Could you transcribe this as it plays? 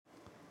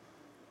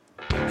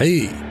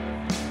Hey,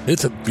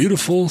 it's a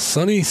beautiful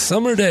sunny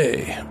summer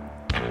day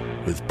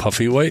with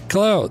puffy white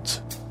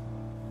clouds.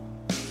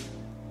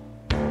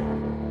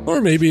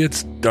 Or maybe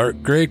it's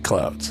dark gray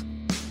clouds.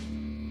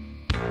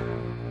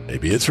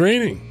 Maybe it's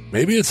raining.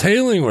 Maybe it's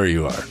hailing where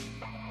you are.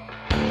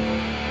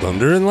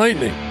 Thunder and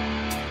lightning.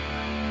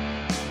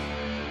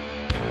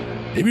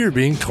 Maybe you're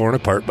being torn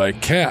apart by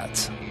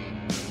cats.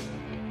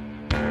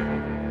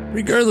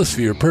 Regardless of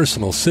your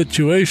personal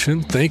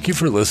situation, thank you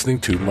for listening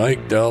to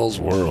Mike Dell's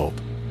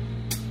World.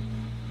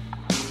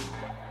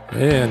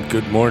 And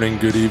good morning,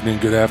 good evening,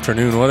 good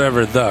afternoon,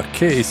 whatever the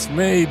case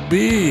may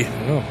be.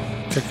 Oh,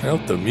 check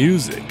out the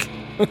music.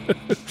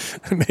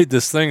 I made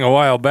this thing a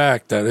while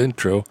back, that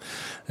intro,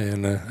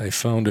 and I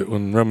found it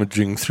when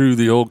rummaging through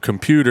the old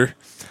computer.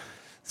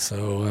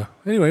 So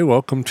anyway,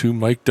 welcome to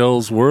Mike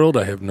Dell's World.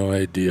 I have no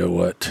idea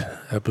what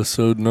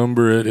episode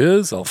number it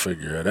is. I'll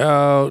figure it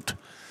out.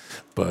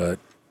 But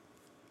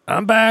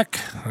I'm back.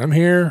 I'm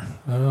here.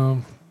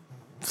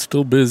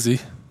 Still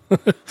busy.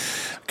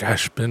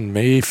 Gosh, been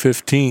May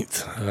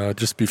 15th,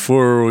 just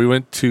before we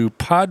went to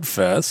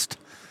Podfest.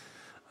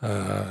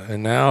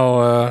 And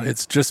now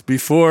it's just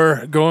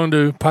before going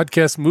to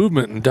Podcast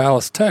Movement in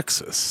Dallas,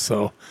 Texas.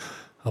 So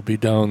I'll be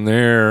down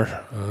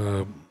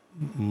there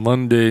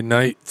Monday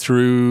night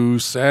through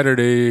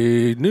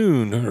Saturday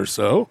noon or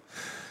so.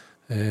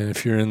 And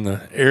if you're in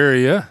the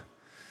area,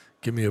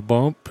 give me a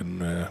bump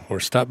and or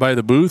stop by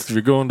the booth if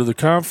you're going to the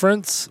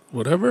conference,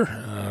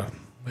 whatever.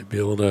 Might be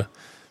able to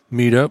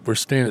meet up. We're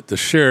staying at the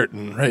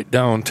Sheraton right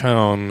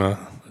downtown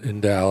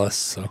in Dallas,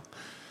 so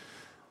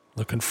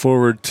looking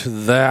forward to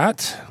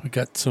that. We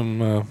got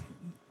some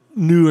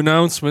new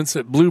announcements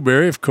at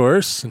Blueberry, of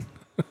course, and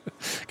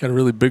got a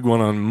really big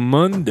one on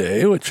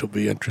Monday, which will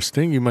be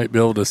interesting. You might be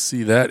able to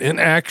see that in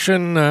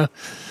action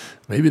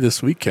maybe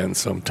this weekend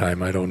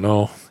sometime. I don't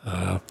know.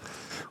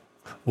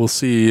 We'll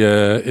see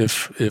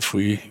if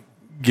we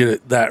get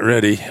it that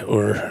ready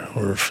or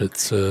if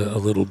it's a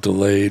little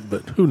delayed,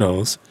 but who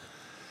knows.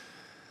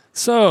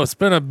 So it's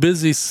been a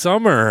busy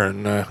summer,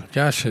 and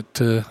gosh, it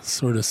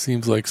sort of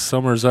seems like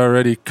summer's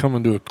already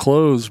coming to a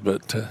close,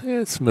 but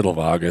it's middle of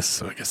August,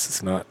 so I guess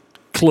it's not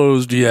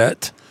closed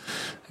yet.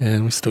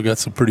 And we still got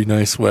some pretty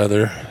nice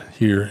weather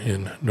here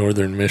in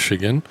northern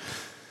Michigan.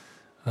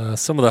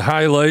 Some of the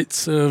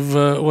highlights of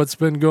what's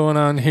been going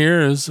on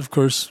here is, of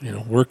course,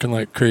 working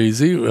like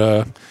crazy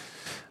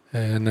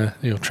and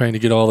trying to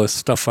get all this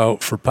stuff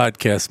out for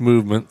Podcast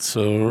Movement.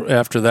 So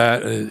after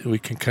that, we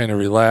can kind of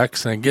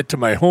relax and get to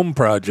my home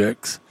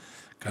projects.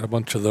 Got a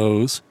bunch of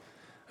those.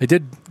 I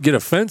did get a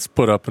fence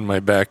put up in my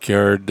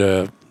backyard.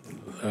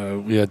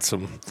 We had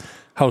some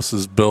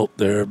houses built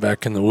there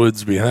back in the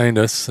woods behind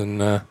us,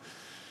 and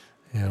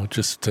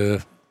just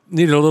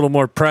needed a little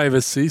more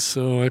privacy,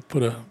 so I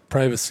put a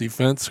privacy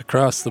fence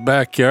across the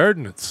backyard,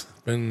 and it's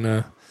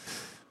been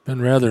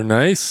rather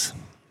nice.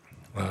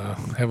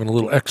 Having a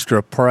little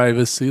extra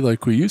privacy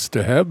like we used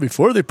to have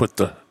before they put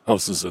the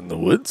houses in the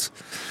woods.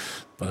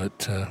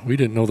 But we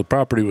didn't know the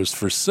property was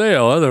for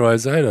sale.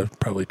 Otherwise, I'd have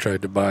probably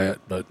tried to buy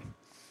it. But,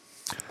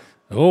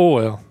 oh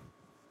well,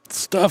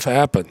 stuff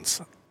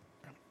happens.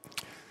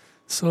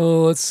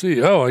 So let's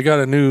see. Oh, I got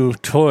a new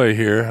toy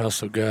here. I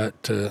also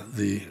got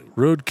the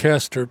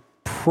Rodecaster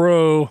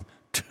Pro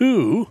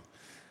 2.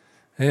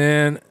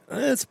 And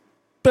it's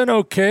been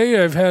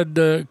okay. I've had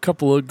a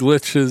couple of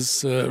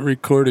glitches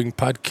recording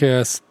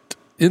Podcast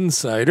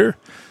Insider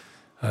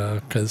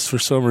because for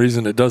some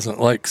reason it doesn't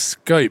like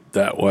Skype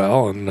that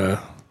well, and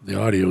the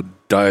audio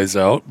dies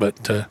out,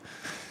 but it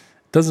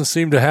doesn't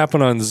seem to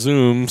happen on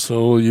Zoom,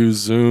 so we'll use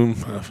Zoom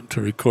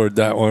to record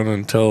that one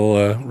until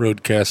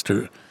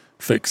Rodecaster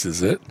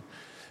fixes it.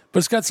 But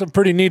it's got some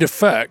pretty neat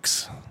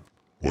effects.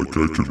 Like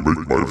I can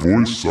make my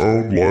voice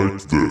sound like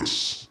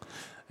this.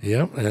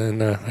 Yep,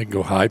 and I can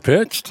go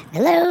high-pitched.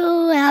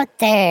 Hello out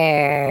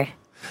there.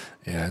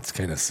 Yeah, it's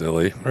kind of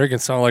silly. Or it can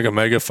sound like a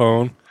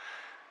megaphone.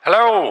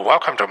 Hello,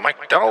 welcome to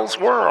Mike Dell's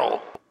World.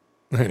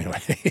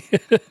 Anyway.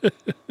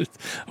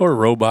 Or a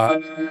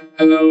robot.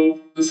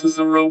 Hello, this is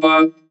a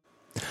robot.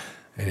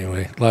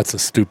 Anyway, lots of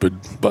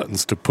stupid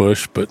buttons to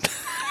push, but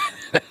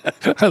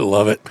I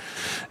love it.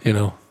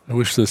 I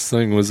wish this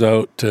thing was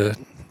out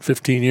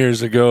 15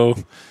 years ago.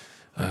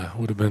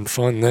 Would have been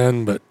fun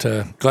then, but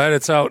glad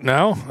it's out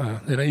now.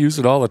 And I use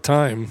it all the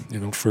time,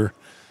 for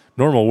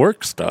normal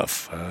work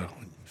stuff.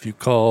 If you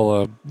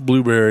call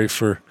Blueberry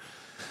for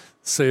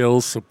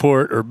sales,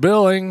 support, or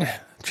billing,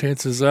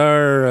 chances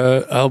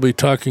are I'll be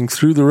talking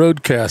through the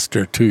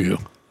Rodecaster to you.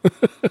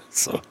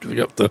 So we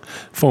got the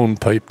phone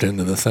piped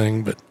into the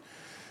thing, but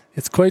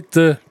it's quite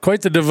the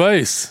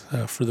device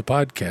for the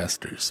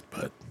podcasters.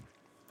 But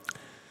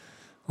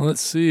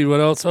let's see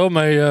what else. Oh,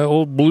 my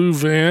old blue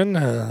van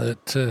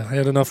that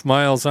had enough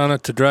miles on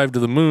it to drive to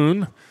the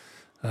moon.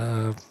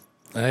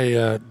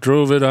 I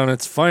drove it on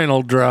its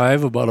final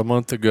drive about a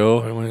month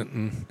ago. I went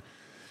and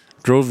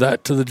drove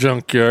that to the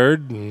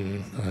junkyard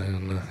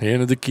and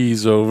handed the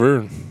keys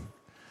over.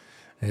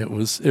 And it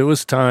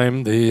was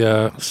time.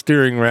 The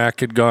steering rack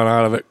had gone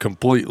out of it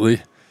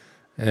completely,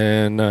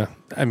 and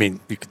I mean,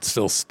 you could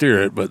still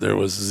steer it, but there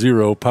was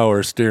zero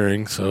power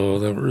steering, so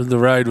the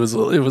ride was a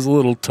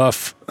little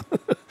tough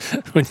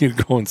when you're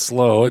going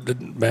slow. It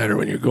didn't matter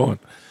when you're going,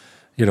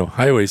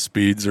 highway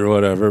speeds or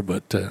whatever.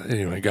 But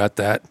anyway, got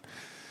that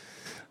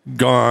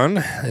gone,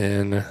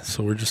 and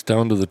so we're just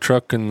down to the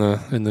truck in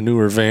the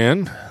newer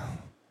van,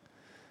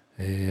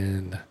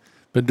 and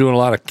been doing a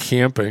lot of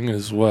camping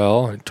as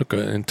well. I took an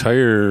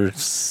entire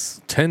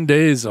 10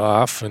 days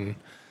off and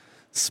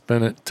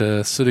spent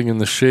it sitting in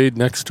the shade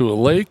next to a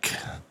lake,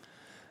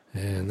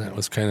 and that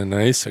was kind of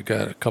nice. I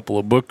got a couple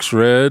of books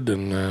read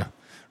and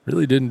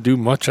really didn't do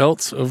much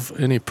else of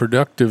any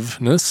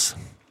productiveness,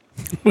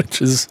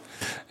 which is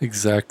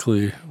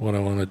exactly what I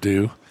want to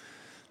do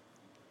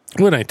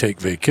when I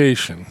take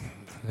vacation.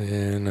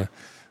 And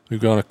we've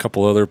gone a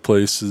couple other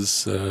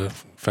places. In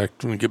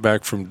fact, when we get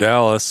back from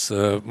Dallas,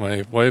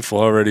 my wife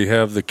will already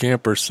have the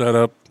camper set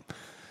up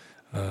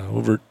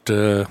over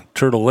at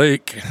Turtle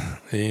Lake,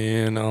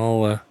 and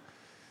I'll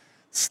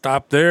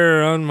stop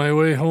there on my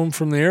way home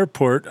from the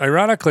airport.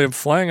 Ironically, I'm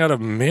flying out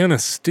of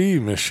Manistee,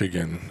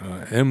 Michigan,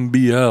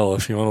 MBL,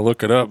 if you want to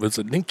look it up. It's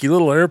a dinky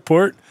little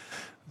airport.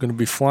 I'm going to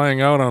be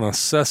flying out on a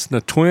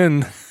Cessna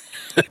Twin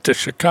to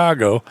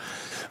Chicago,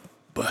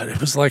 but it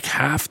was like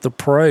half the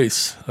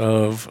price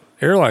of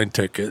airline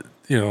ticket,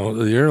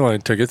 the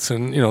airline tickets,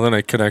 and, then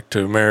I connect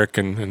to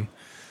American in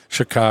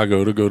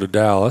Chicago to go to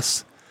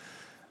Dallas.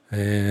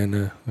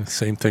 And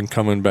same thing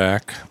coming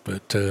back.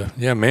 But,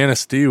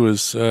 Manistee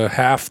was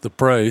half the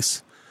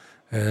price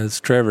as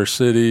Traverse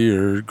City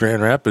or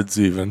Grand Rapids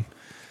even.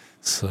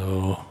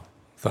 So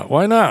I thought,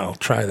 why not? I'll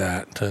try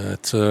that.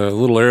 It's a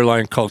little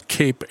airline called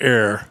Cape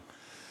Air.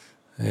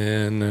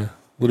 And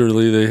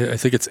literally, I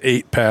think it's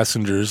 8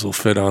 passengers will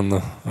fit on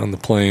the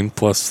plane,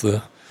 plus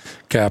the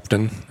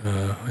captain.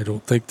 I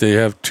don't think they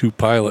have 2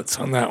 pilots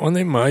on that one.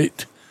 They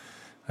might.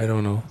 I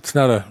don't know. It's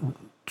not a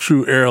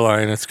true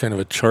airline. It's kind of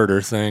a charter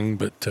thing,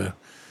 but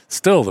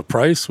still the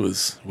price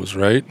was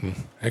right. And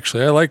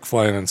actually I like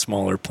flying on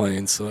smaller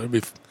planes, so it'd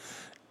be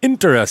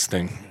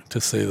interesting to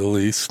say the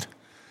least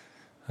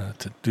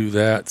to do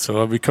that. So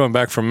I'll be coming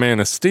back from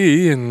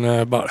Manistee, and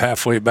about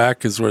halfway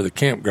back is where the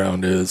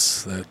campground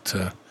is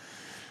that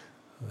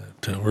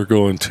we're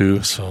going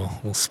to. So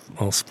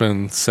I'll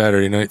spend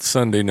Saturday night,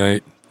 Sunday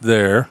night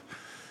there,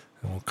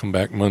 and we'll come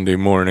back Monday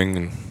morning.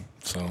 And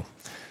so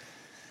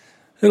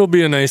it'll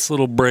be a nice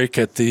little break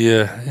at the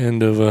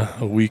end of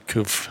a week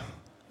of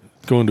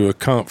going to a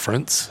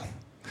conference.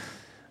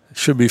 It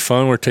should be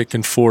fun. We're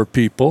taking 4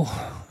 people,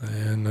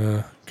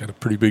 and got a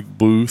pretty big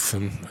booth.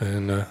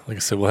 And like I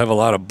said, we'll have a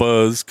lot of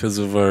buzz because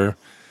of our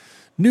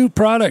new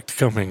product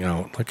coming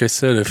out. Like I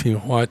said, if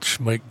you watch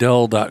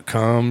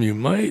MikeDell.com, you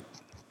might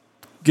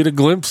get a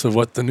glimpse of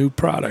what the new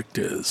product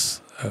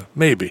is.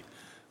 Maybe.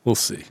 We'll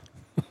see.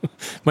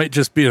 Might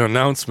just be an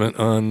announcement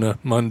on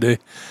Monday.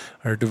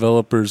 Our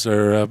developers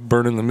are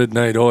burning the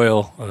midnight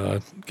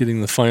oil,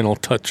 getting the final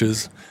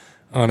touches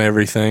on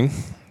everything.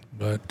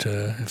 But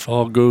if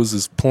all goes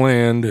as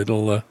planned,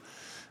 it'll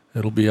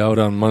be out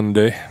on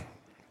Monday.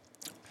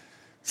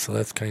 So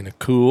that's kind of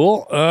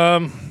cool.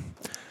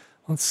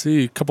 Let's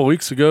see. A couple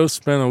weeks ago,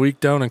 spent a week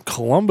down in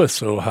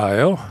Columbus,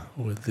 Ohio,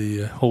 with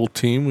the whole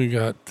team. We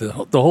got the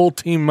whole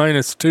team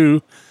minus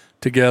 2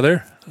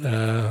 together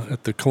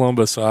at the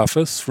Columbus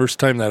office. First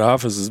time that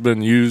office has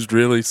been used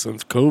really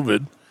since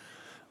COVID.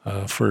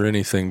 For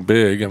anything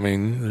big. I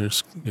mean,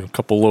 there's a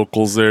couple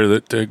locals there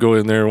that go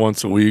in there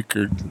once a week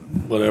or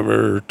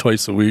whatever, or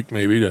twice a week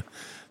maybe, to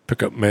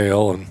pick up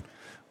mail and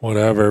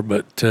whatever.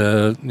 But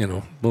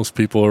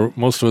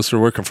most of us are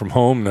working from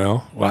home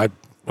now. Well, I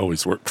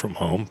always worked from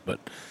home, but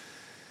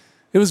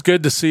it was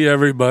good to see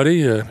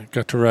everybody.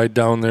 Got to ride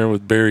down there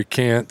with Barry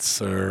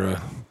Kantz,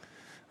 our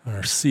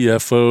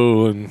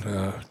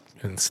CFO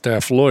and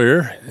staff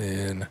lawyer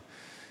and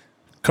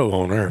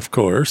co-owner, of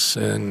course,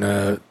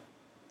 and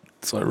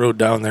so I rode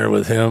down there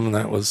with him, and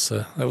that was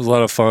a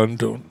lot of fun.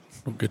 Don't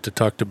get to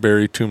talk to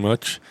Barry too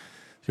much.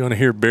 If you want to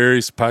hear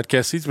Barry's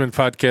podcast, he's been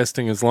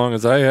podcasting as long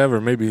as I have, or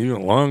maybe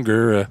even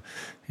longer.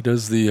 He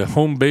does the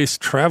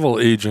Home-Based Travel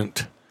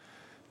Agent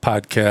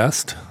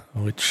podcast,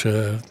 which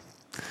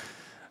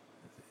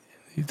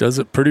he does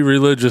it pretty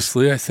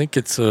religiously. I think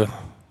it's I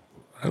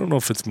don't know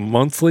if it's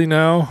monthly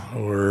now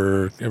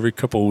or every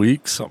couple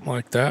weeks, something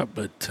like that,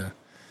 but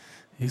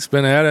he's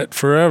been at it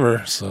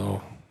forever,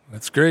 so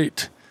that's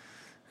great.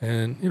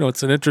 And,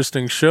 it's an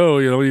interesting show,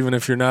 even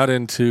if you're not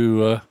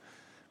into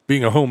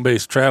being a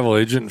home-based travel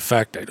agent. In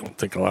fact, I don't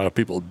think a lot of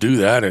people do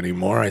that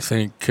anymore. I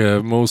think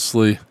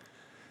mostly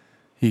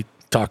he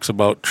talks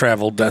about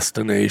travel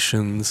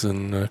destinations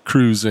and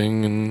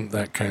cruising and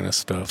that kind of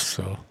stuff.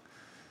 So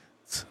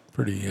it's a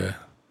pretty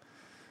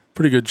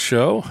good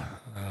show.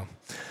 Of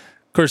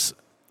course,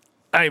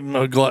 I'm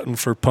a glutton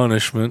for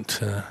punishment.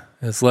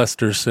 As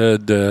Lester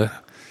said,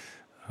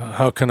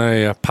 how can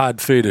I pod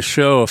fade a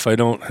show if I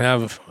don't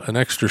have an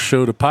extra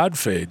show to pod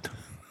fade?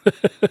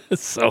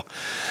 So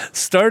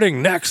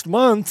starting next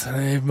month,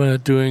 I'm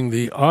doing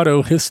the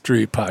Auto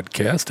History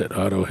Podcast at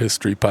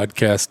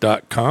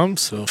autohistorypodcast.com.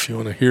 So if you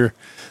want to hear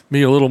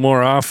me a little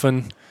more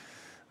often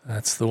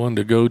that's the one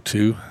to go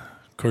to.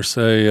 Of course,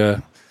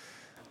 I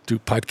do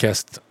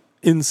Podcast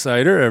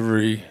Insider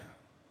every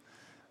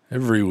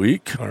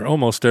week, or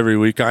almost every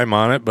week I'm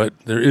on it, but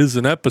there is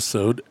an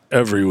episode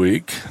every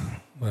week.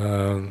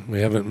 We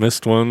haven't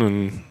missed one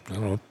in,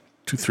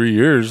 2-3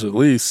 years at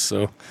least,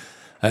 so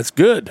that's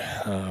good.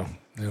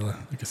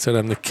 Like I said,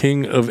 I'm the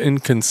king of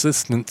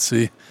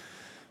inconsistency,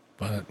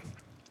 but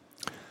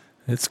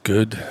it's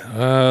good.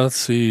 Let's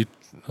see.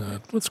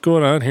 What's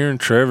going on here in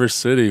Traverse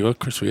City? Well, of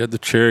course, we had the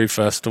Cherry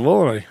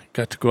Festival, and I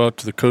got to go out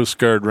to the Coast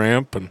Guard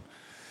ramp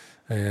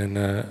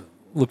and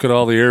look at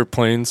all the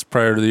airplanes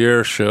prior to the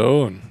air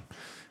show, and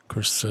of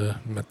course,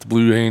 met the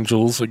Blue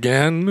Angels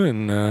again,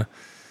 and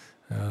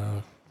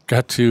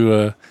got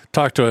to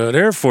talk to an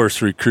Air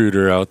Force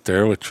recruiter out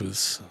there, which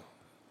was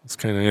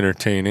kind of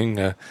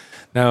entertaining.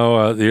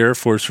 Now the Air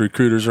Force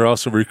recruiters are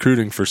also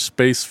recruiting for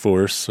Space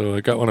Force, so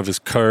I got one of his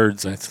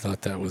cards. I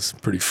thought that was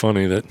pretty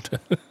funny that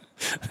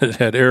it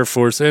had Air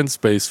Force and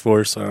Space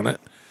Force on it.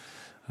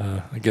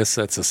 I guess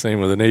that's the same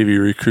with a Navy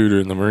recruiter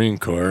in the Marine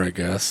Corps, I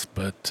guess,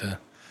 but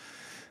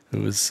it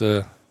was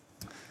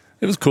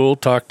cool.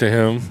 Talked to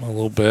him a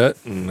little bit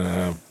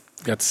and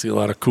got to see a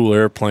lot of cool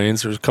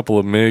airplanes. There's a couple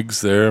of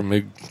MiGs there, a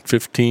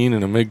MiG-15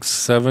 and a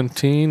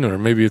MiG-17, or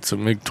maybe it's a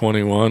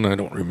MiG-21. I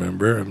don't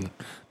remember. I'm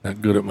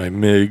not good at my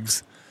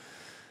MiGs.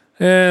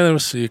 And there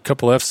was a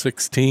couple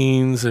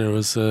F-16s. There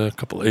was a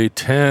couple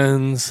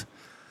A-10s.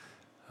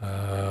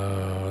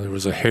 There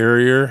was a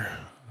Harrier,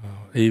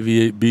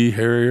 AV-8B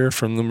Harrier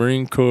from the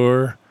Marine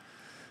Corps.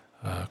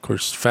 Of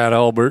course, Fat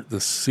Albert,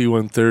 the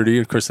C-130.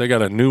 Of course, they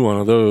got a new one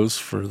of those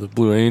for the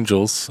Blue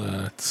Angels.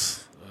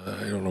 It's,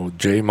 I don't know,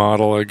 J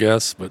model, I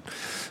guess, but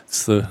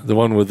it's the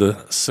one with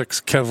the six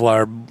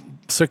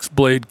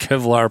blade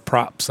Kevlar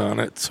props on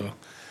it. So it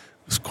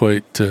was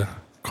quite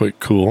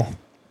cool.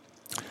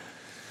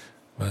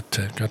 But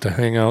got to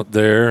hang out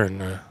there,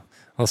 and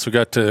also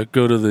got to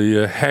go to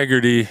the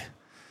Haggerty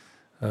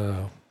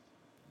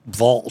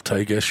vault,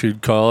 I guess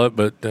you'd call it,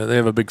 but they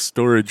have a big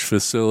storage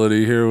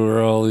facility here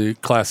where all the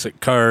classic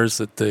cars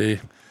that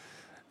they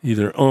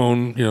either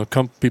own,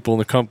 people in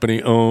the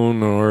company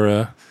own,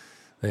 or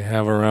they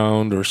have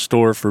around or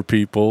store for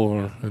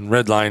people, and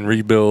Redline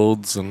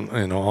rebuilds,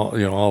 and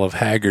all of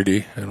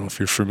Haggerty. I don't know if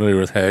you're familiar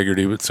with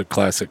Haggerty, but it's a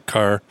classic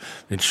car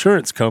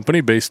insurance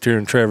company based here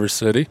in Traverse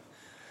City.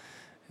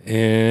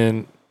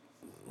 And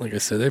like I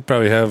said, they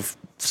probably have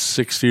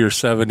 60 or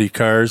 70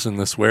 cars in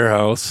this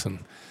warehouse, and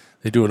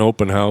they do an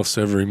open house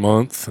every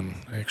month, and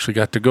I actually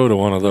got to go to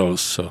one of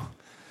those, so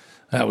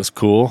that was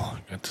cool.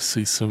 Got to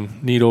see some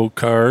neat old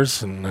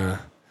cars and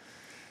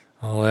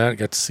all that.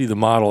 Got to see the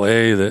Model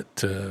A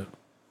that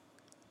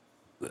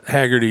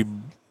Haggerty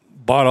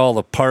bought all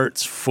the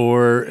parts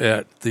for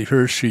at the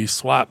Hershey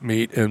swap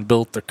meet and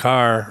built the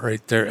car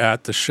right there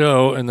at the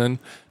show, and then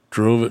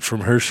drove it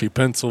from Hershey,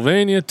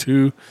 Pennsylvania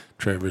to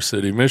Traverse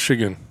City,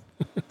 Michigan.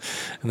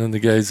 And then the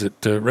guys at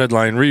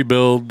Redline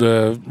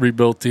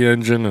rebuilt the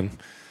engine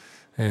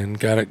and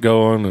got it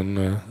going, and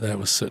that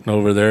was sitting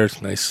over there.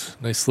 It's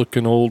nice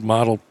looking old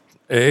Model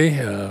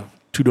A,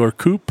 two-door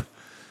coupe,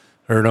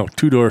 or no,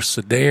 two-door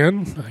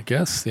sedan, I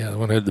guess. Yeah, the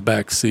one that had the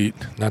back seat,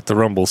 not the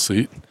rumble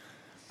seat.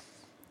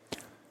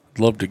 I'd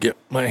love to get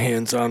my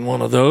hands on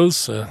one of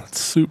those. It's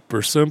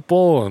super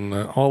simple, and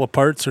all the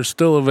parts are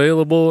still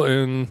available,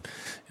 and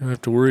you don't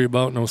have to worry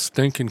about no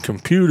stinking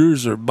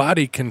computers or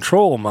body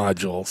control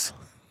modules.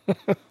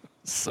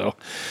 So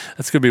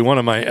that's going to be one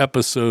of my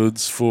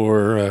episodes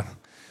for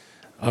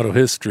Auto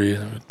History.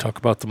 I talk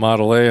about the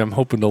Model A. I'm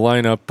hoping to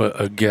line up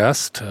a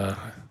guest,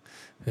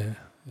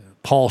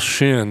 Paul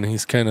Shin.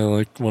 He's kind of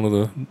like one of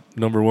the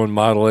number one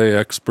Model A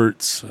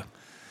experts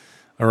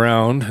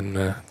around,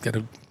 and got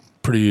a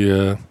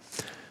pretty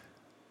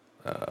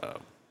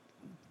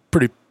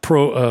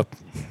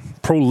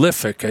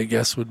prolific, I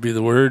guess would be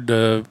the word,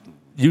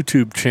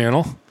 YouTube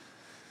channel.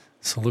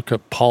 So look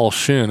up Paul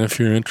Shin if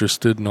you're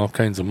interested in all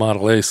kinds of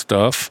Model A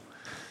stuff.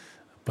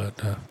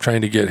 But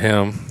trying to get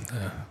him.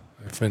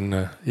 I've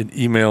been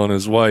emailing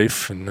his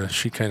wife, and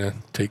she kind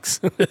of takes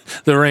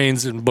the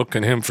reins in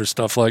booking him for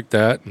stuff like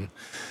that. And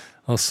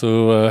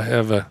also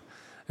have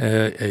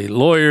a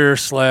lawyer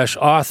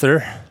 /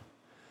 author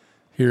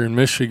here in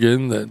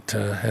Michigan that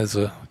has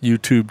a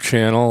YouTube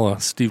channel,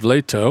 Steve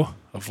Leto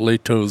of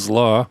Leto's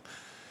Law.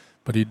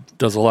 But he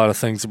does a lot of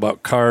things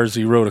about cars.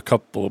 He wrote a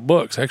couple of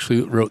books.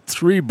 Actually, wrote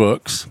 3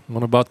 books.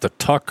 One about the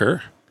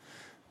Tucker,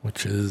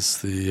 which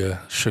is the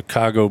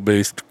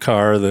Chicago-based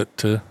car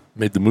that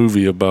made the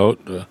movie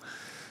about. I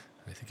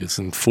think it's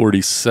in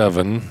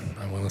 47,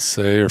 I want to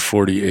say, or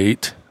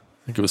 48.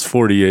 I think it was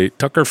 48.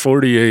 Tucker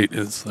 48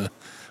 is what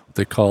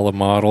they call the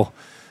model.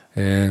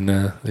 And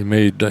they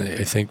made,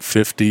 I think,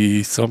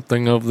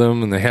 50-something of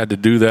them, and they had to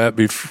do that,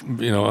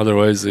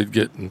 otherwise they'd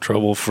get in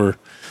trouble for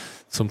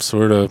some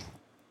sort of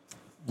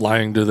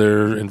lying to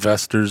their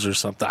investors or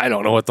something. I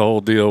don't know what the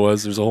whole deal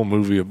was. There's a whole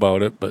movie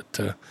about it,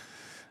 but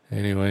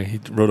anyway, he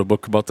wrote a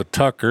book about the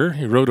Tucker.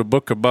 He wrote a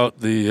book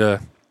about the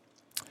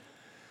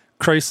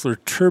Chrysler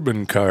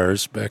turbine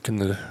cars back in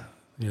the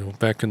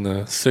back in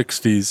the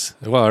 60s,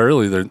 well,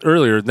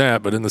 earlier than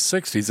that, but in the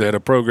 60s, they had a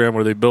program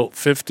where they built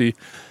 50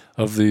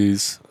 of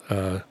these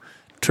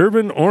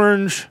turbine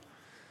orange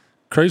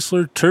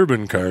Chrysler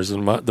turbine cars,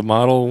 and the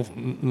model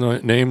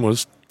name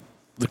was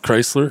the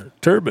Chrysler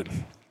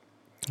Turbine.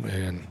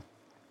 And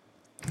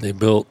they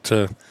built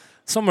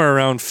somewhere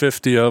around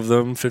 50 of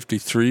them,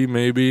 53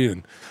 maybe,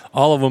 and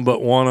all of them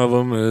but one of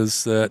them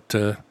is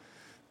that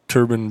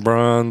turbine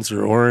bronze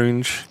or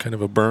orange, kind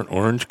of a burnt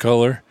orange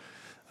color.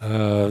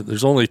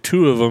 There's only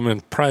 2 of them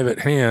in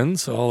private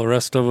hands. All the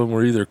rest of them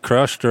were either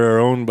crushed or are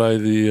owned by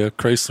the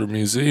Chrysler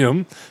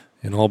Museum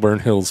in Auburn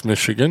Hills,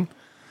 Michigan.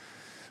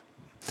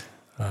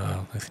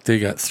 I think they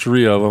got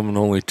 3 of them, and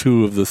only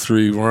 2 of the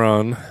 3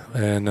 run.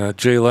 And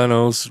Jay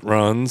Leno's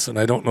runs, and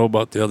I don't know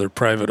about the other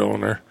private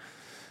owner.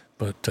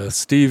 But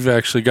Steve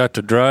actually got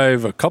to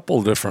drive a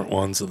couple different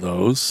ones of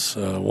those.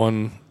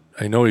 One,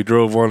 I know he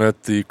drove one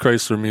at the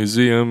Chrysler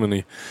Museum, and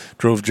he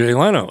drove Jay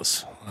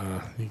Leno's.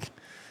 He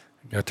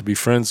got to be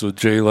friends with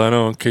Jay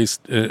Leno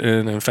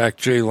and in fact,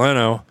 Jay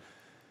Leno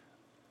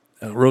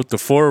wrote the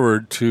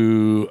foreword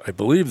to, I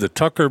believe, the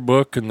Tucker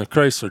book and the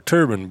Chrysler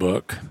Turbine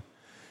book.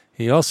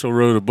 He also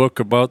wrote a book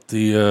about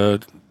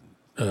the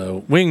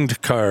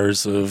winged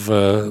cars of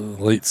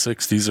late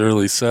 60s,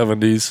 early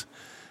 70s.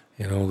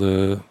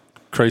 The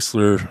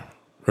Chrysler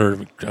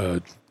or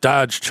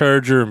Dodge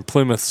Charger and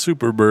Plymouth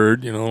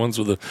Superbird, the ones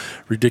with the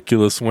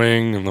ridiculous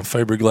wing and the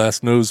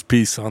fiberglass nose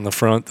piece on the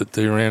front that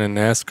they ran in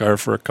NASCAR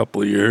for a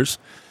couple of years.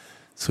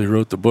 So he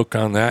wrote the book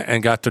on that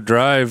and got to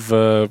drive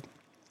the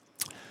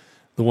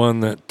one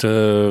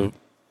that...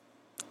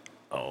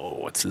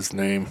 what's his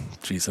name?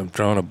 Geez, I'm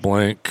drawing a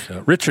blank.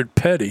 Richard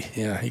Petty.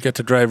 Yeah, he got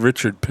to drive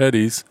Richard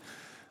Petty's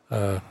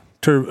wing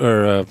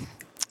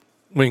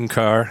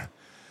car,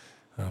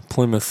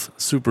 Plymouth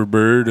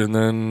Superbird, and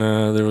then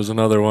there was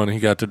another one. He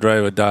got to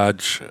drive a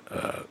Dodge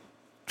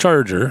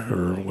Charger,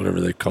 or whatever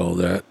they call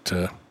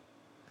that.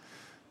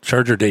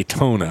 Charger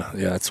Daytona.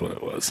 Yeah, that's what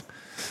it was.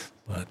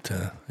 But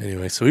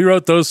anyway, so he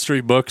wrote those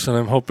 3 books, and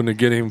I'm hoping to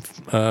get him.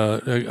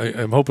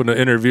 I'm hoping to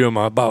interview him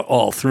about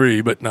all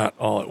 3, but not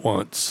all at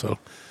once. So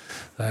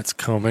that's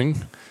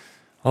coming.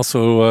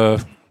 Also,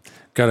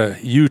 got a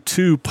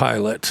U-2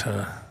 pilot,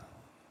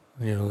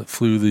 that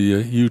flew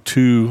the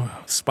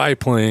U-2 spy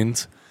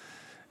planes.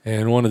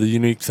 And one of the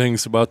unique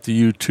things about the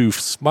U-2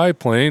 spy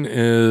plane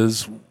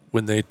is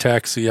when they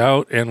taxi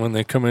out and when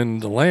they come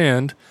in to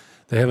land,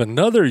 they have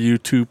another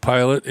U-2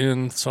 pilot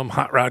in some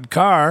hot rod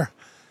car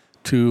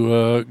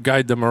to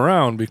guide them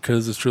around,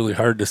 because it's really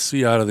hard to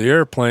see out of the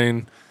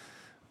airplane,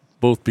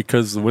 both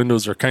because the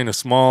windows are kind of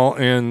small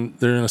and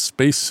they're in a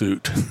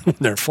spacesuit.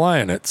 They're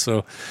flying it,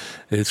 so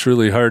it's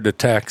really hard to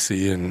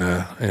taxi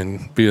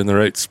and be in the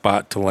right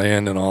spot to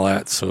land and all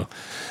that. So,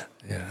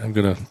 yeah, I'm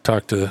going to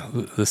talk to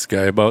this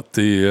guy about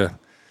the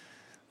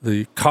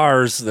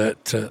cars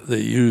that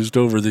they used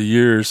over the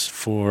years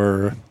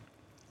for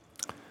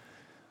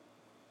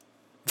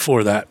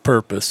that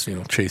purpose,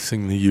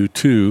 chasing the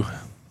U-2.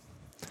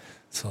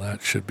 So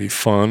that should be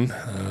fun.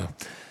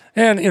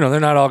 And, they're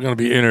not all going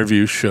to be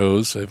interview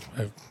shows. I'm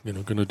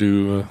going to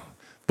do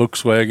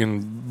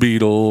Volkswagen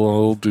Beetle.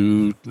 I'll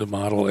do the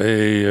Model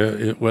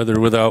A, whether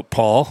without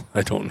Paul,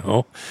 I don't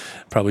know.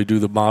 Probably do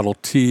the Model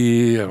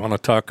T. I want to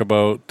talk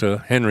about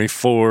Henry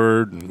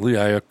Ford and Lee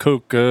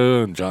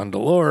Iacocca and John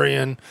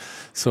DeLorean.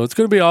 So it's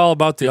going to be all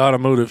about the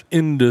automotive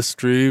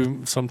industry,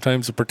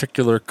 sometimes a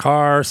particular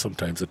car,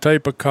 sometimes a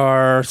type of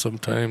car,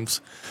 sometimes,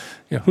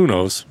 who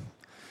knows.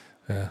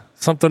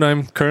 Something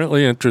I'm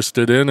currently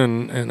interested in,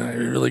 and I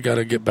really got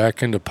to get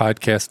back into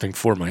podcasting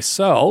for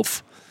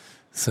myself,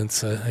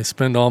 since I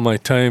spend all my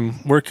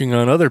time working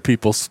on other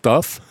people's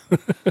stuff.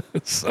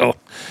 So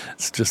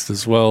it's just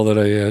as well that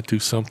I do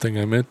something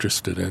I'm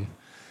interested in.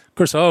 Of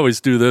course, I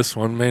always do this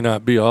one. May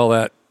not be all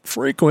that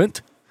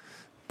frequent,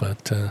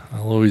 but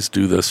I'll always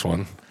do this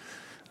one.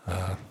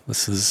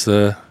 This is,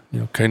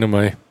 kind of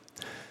my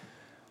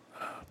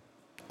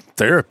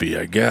therapy,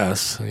 I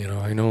guess.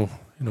 I know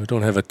I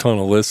don't have a ton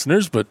of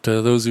listeners, but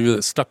those of you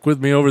that stuck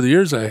with me over the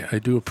years, I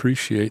do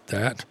appreciate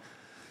that.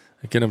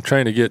 Again, I'm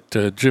trying to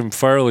get Jim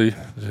Farley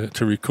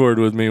to record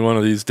with me one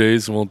of these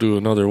days, and we'll do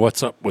another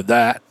What's Up With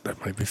That.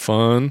 That might be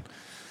fun.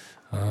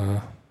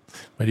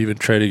 Might even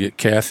try to get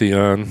Kathy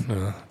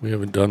on. We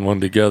haven't done one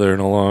together in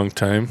a long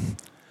time.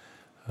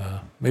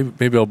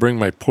 Maybe I'll bring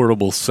my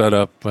portable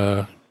setup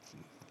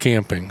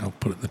camping. I'll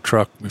put it in the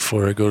truck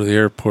before I go to the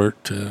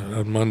airport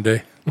on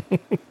Monday.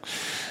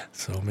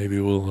 So maybe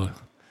we'll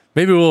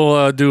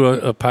do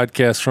a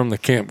podcast from the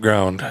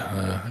campground,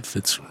 if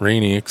it's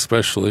rainy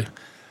especially.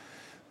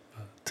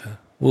 But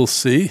we'll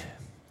see.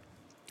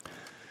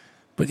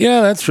 But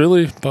yeah, that's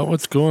really about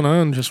what's going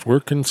on. Just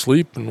work and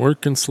sleep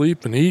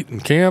and eat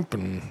and camp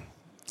and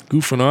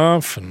goofing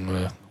off.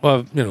 And,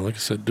 like I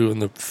said, doing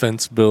the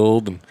fence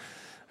build. And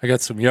I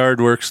got some yard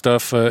work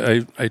stuff.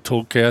 I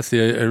told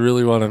Kathy I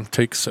really want to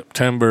take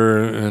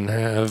September and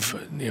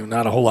have,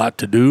 not a whole lot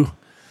to do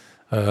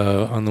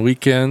on the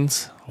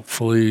weekends.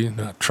 Hopefully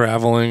not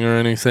traveling or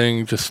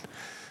anything, just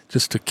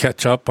to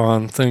catch up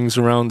on things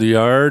around the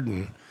yard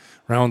and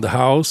around the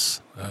house.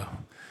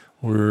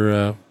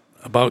 We're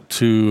about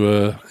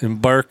to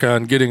embark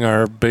on getting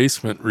our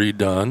basement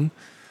redone.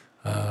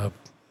 Of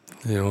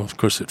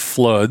course, it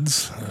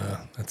floods.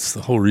 That's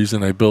the whole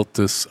reason I built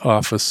this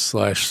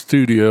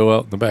office/studio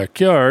out in the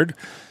backyard,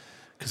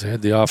 because I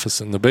had the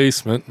office in the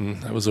basement,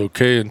 and that was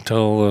okay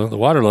until the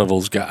water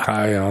levels got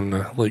high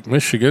on Lake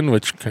Michigan,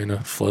 which kind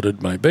of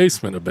flooded my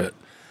basement a bit.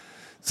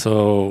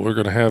 So we're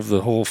going to have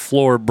the whole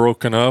floor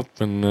broken up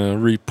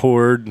and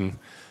re-poured,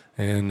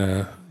 and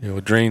a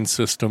drain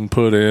system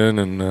put in,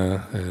 and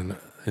a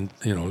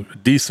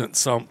decent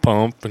sump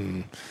pump,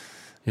 and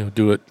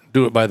do it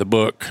by the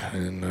book,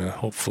 and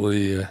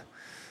hopefully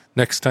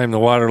next time the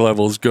water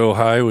levels go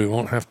high, we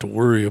won't have to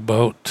worry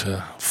about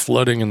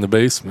flooding in the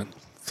basement.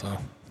 So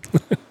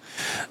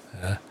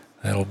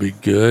that'll be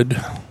good.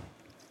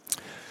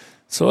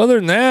 So other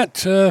than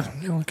that,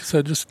 like I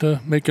said, just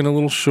making a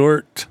little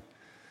short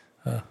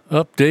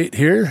update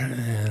here,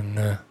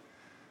 and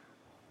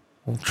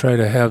we'll try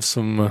to have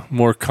some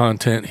more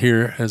content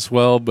here as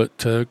well. But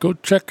go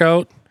check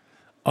out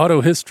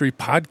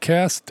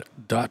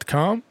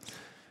autohistorypodcast.com.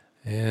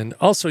 And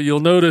also, you'll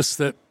notice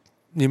that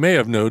you may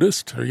have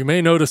noticed, or you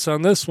may notice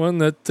on this one,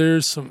 that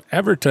there's some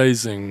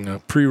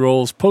advertising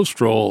pre-rolls,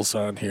 post-rolls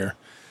on here.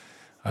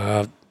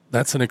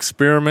 That's an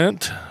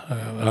experiment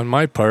on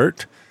my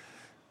part,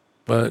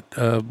 but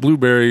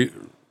Blueberry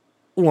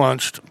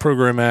launched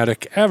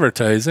programmatic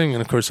advertising,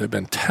 and of course, I've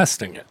been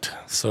testing it.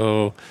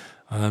 So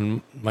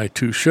on my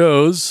 2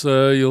 shows,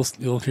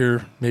 you'll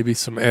hear maybe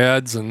some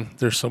ads, and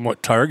they're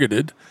somewhat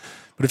targeted.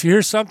 But if you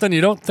hear something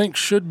you don't think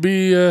should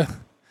be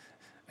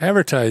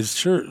advertised,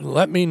 sure,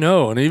 let me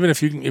know. And even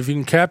if you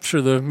can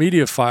capture the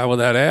media file with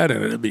that ad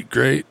in it, it'd be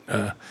great.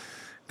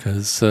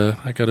 Because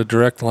I got a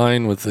direct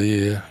line with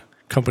the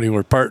company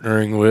we're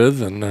partnering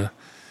with, and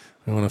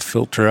we want to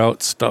filter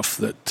out stuff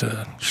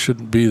that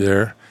shouldn't be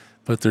there.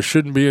 But there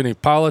shouldn't be any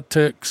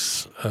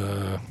politics,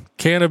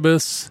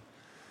 cannabis,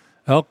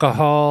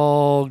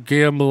 alcohol,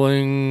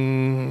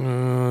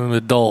 gambling,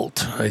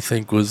 adult, I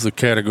think, was the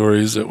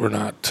categories that we're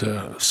not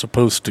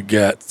supposed to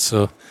get.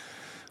 So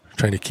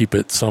trying to keep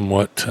it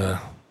somewhat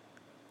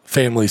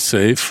family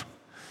safe,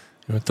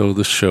 even though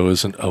this show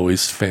isn't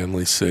always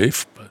family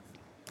safe, but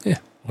yeah,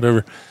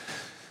 whatever.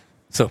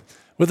 So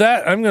with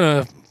that, I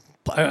want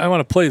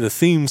to play the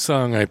theme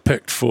song I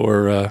picked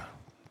for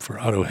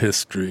Auto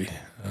History.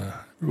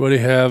 Everybody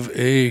have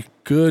a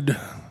good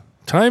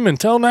time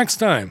until next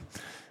time.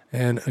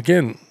 And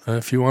again,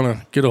 if you want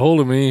to get a hold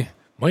of me,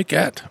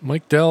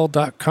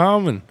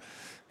 mike@mikedell.com, and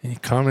any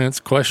comments,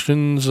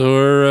 questions,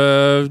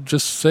 or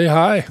just say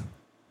hi.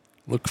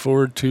 Look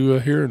forward to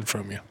hearing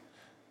from you.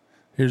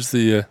 Here's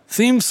the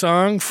theme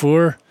song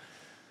for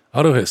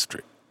Auto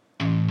History.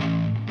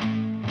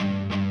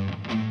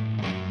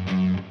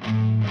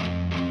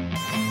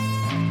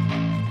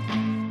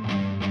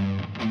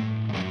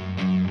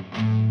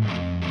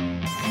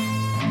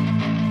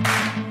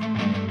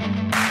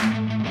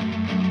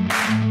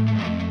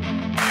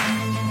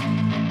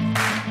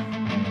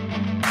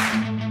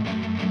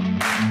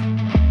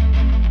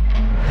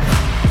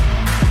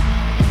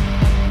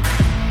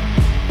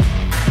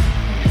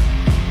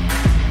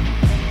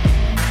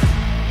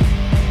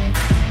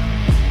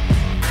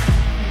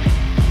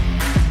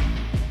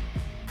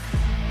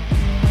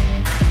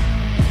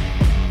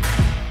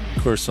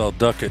 Of course, I'll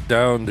duck it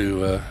down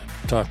to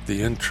talk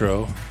the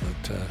intro,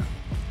 but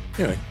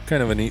anyway,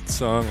 kind of a neat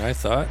song, I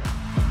thought.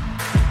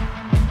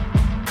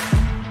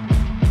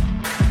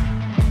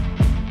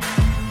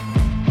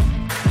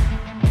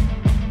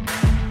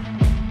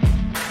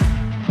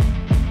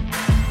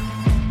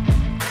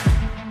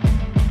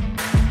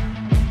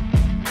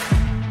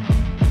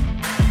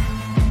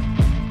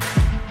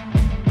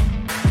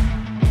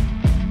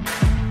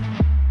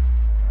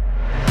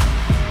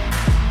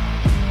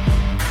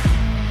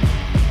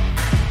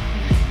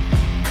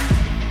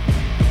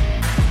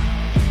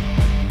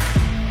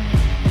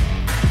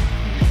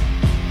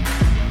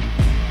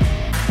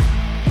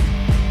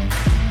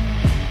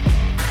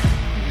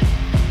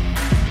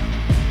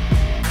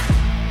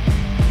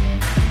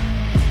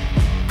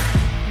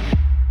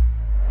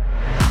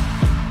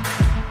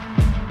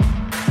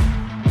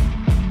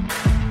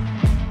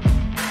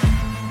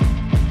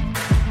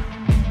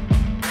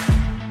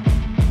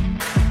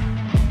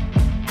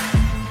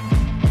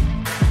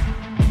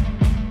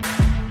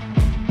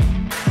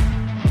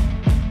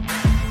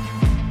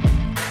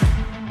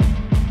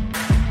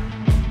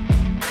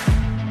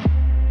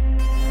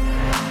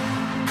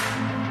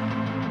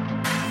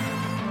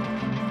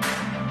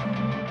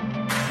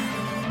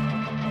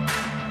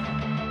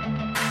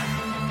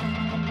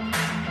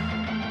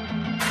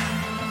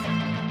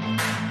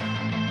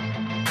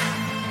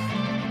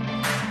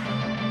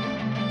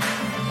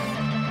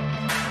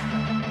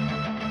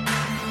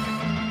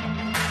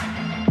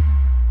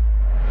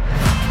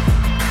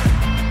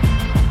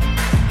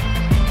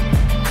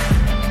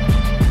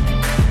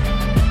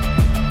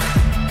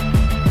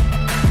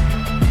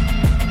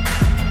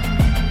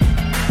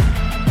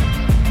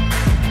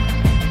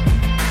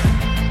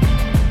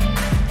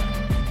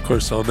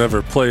 course, I'll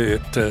never play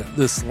it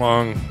this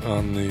long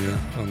on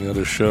the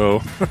other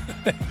show.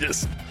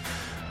 Just,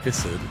 like I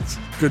said, it's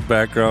good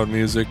background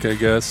music, I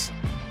guess.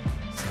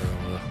 So,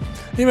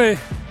 anyway,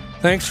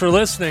 thanks for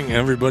listening.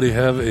 Everybody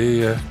have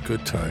a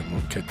good time.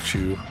 We'll catch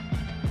you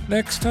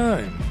next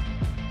time.